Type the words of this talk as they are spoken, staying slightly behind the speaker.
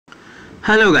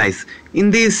Hello guys,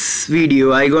 in this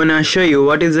video I gonna show you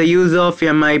what is the use of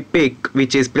MI pick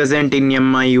which is present in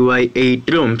MIUI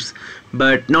 8 rooms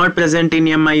but not present in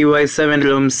MIUI 7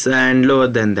 rooms and lower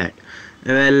than that.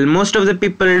 Well, most of the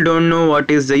people don't know what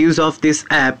is the use of this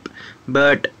app,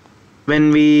 but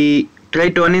when we try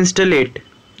to uninstall it,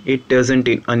 it doesn't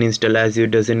uninstall as you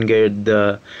doesn't get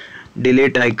the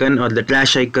delete icon or the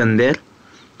trash icon there.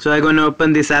 So I'm gonna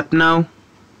open this app now.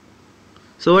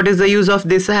 So what is the use of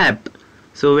this app?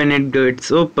 So when it gets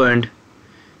opened,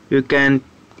 you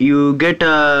get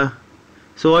a,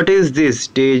 so what is this?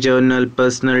 Day journal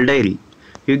personal diary.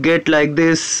 You get like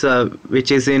this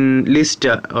which is in list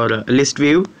or list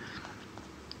view.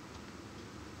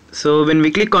 So when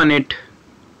we click on it,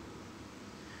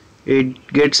 it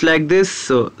gets like this.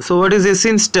 So what is this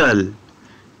install?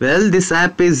 Well, this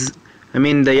app is,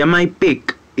 the MI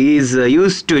pick is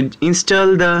used to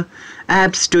install the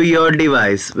apps to your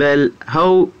device. Well,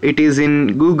 how it is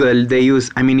in Google, they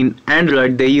use, in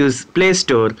Android they use Play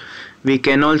Store. We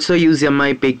can also use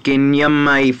MI pick in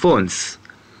MI phones.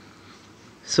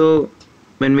 So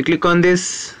when we click on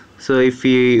this, so if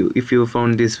you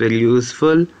found this very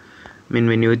useful,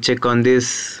 when you check on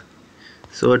this,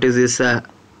 so what is this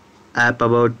app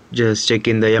about? Just check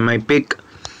in the MI pick.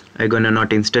 I'm gonna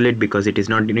not install it because it is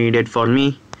not needed for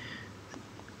me.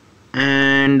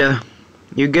 And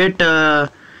you get related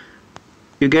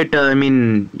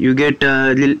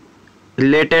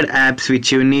apps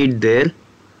which you need there.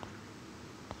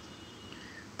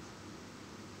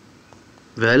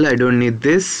 Well, I don't need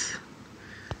this.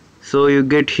 So you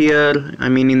get here,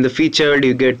 in the featured,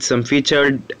 you get some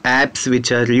featured apps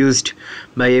which are used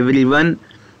by everyone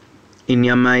in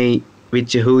MI,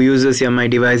 who uses MI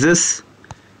devices.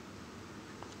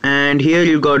 And here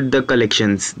you got the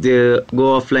collections, the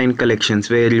go offline collections,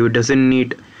 where you doesn't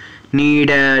need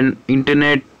an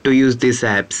internet to use these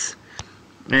apps.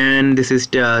 And this is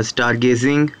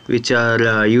stargazing, which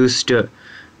are used,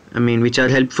 which are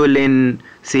helpful in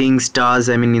seeing stars,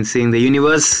 in seeing the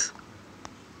universe.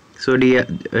 So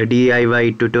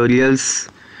DIY tutorials,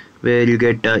 where you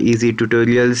get easy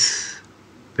tutorials,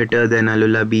 better than a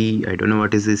lullaby. I don't know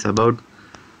what is this about.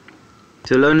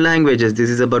 So learn languages,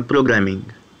 this is about programming.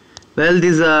 Well,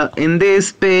 this in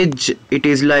this page it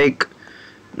is like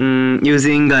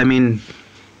using,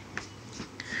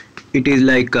 it is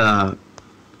like the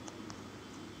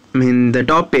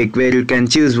topic where you can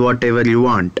choose whatever you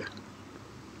want.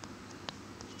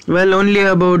 Well, only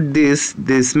about this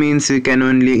means you can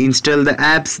only install the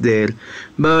apps there.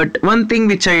 But one thing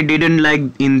which I didn't like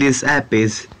in this app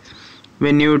is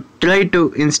when you try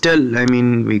to install,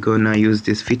 we gonna use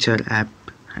this feature app.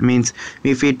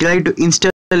 If we try to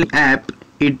install app,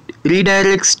 it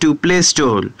redirects to Play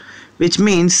Store, which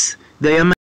means the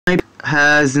MI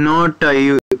has not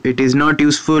it is not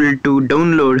useful to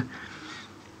download.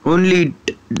 Only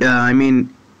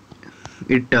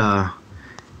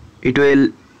it will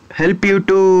help you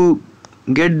to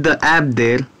get the app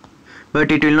there,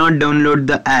 but it will not download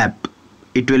the app.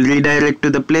 It will redirect to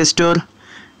the Play Store,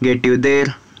 get you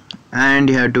there, and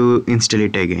you have to install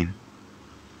it again.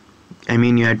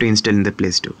 You have to install in the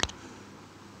Play Store.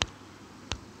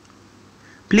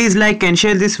 Please like and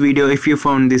share this video if you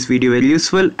found this video very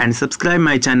useful, and subscribe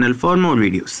my channel for more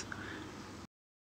videos.